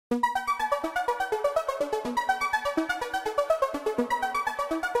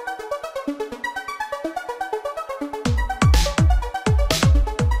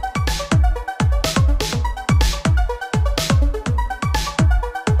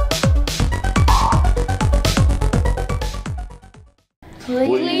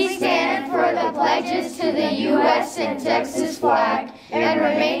pledges to the U.S. and Texas flag and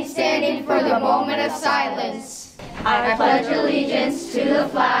remain standing for the moment of silence. I pledge allegiance to the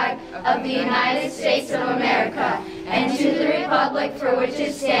flag of the United States of America and to the republic for which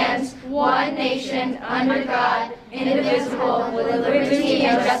it stands, one nation, under God, indivisible, with liberty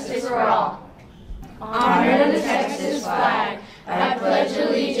and justice for all. Honor the Texas flag. I pledge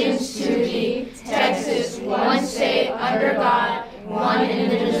allegiance to thee, Texas, one state, under God, one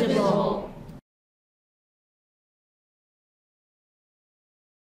indivisible.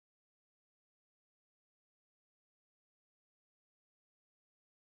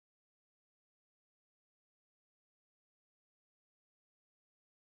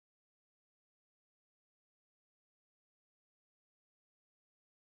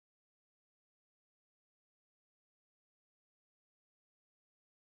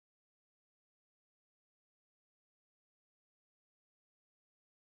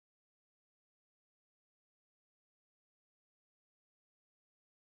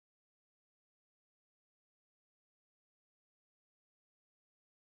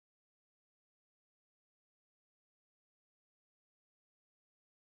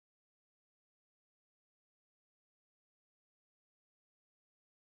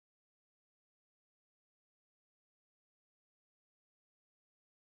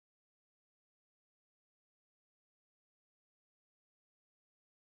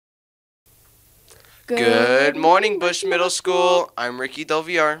 Good morning, Bush Middle School. I'm Ricky Del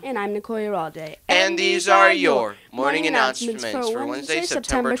Villar. And I'm Nicole Uralde. And these are your morning announcements for Wednesday,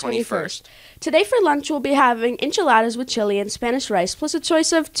 September 21st. Today for lunch, we'll be having enchiladas with chili and Spanish rice, plus a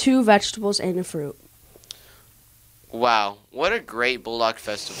choice of 2 vegetables and a fruit. Wow, what a great Bulldog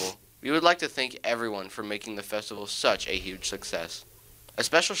Festival. We would like to thank everyone for making the festival such a huge success. A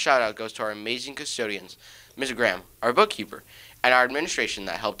special shout out goes to our amazing custodians, Ms. Graham, our bookkeeper, and our administration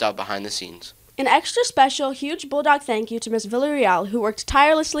that helped out behind the scenes. An extra special, huge Bulldog thank you to Ms. Villarreal, who worked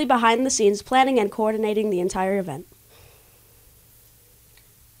tirelessly behind the scenes planning and coordinating the entire event.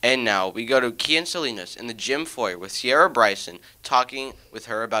 And now we go to Kian Salinas in the gym foyer with Sierra Bryson talking with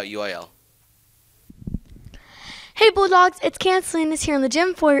her about UIL. Hey Bulldogs, it's Kian Salinas here in the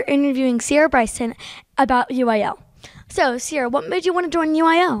gym foyer interviewing Sierra Bryson about UIL. So Sierra, what made you want to join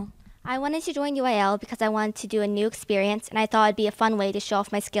UIL? I wanted to join UIL because I wanted to do a new experience and I thought it'd be a fun way to show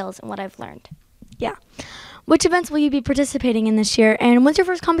off my skills and what I've learned. Yeah. Which events will you be participating in this year, and when's your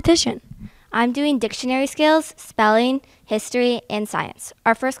first competition? I'm doing dictionary skills, spelling, history, and science.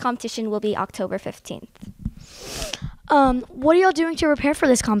 Our first competition will be October 15th. What are y'all doing to prepare for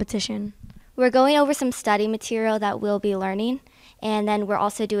this competition? We're going over some study material that we'll be learning, and then we're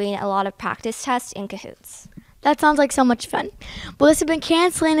also doing a lot of practice tests in Kahoots. That sounds like so much fun. Well, this has been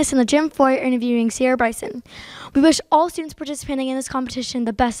Kian Salinas in the gym foyer interviewing Sierra Bryson. We wish all students participating in this competition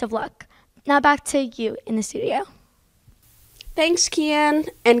the best of luck. Now back to you in the studio. Thanks, Kian,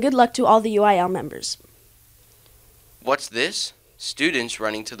 and good luck to all the UIL members. What's this? Students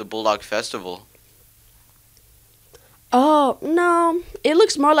running to the Bulldog Festival. Oh, no. It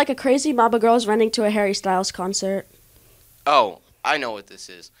looks more like a crazy mob of girls running to a Harry Styles concert. Oh, I know what this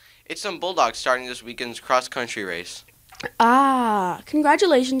is. It's some Bulldogs starting this weekend's cross-country race. Ah,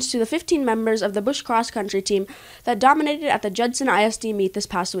 congratulations to the 15 members of the Bush cross-country team that dominated at the Judson ISD meet this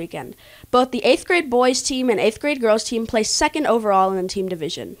past weekend. Both the 8th grade boys team and 8th grade girls team placed second overall in the team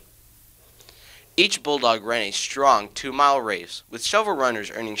division. Each Bulldog ran a strong 2-mile race, with several runners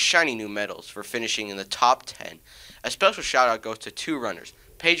earning shiny new medals for finishing in the top 10. A special shout-out goes to 2 runners,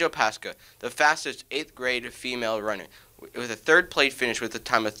 Paige Opasca, the fastest 8th grade female runner, with a third-place finish with a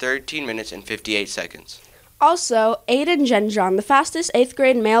time of 13 minutes and 58 seconds. Also, Aiden Gendron, the fastest 8th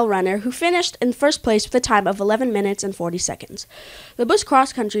grade male runner, who finished in first place with a time of 11 minutes and 40 seconds. The Bush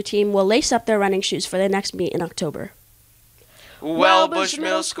cross-country team will lace up their running shoes for their next meet in October. Well, Bush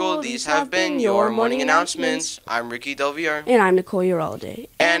Middle School, these have been your morning announcements. I'm Ricky Del Villar. And I'm Nicole Uralde.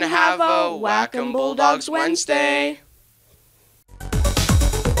 And have a Whack 'em Bulldogs Wednesday.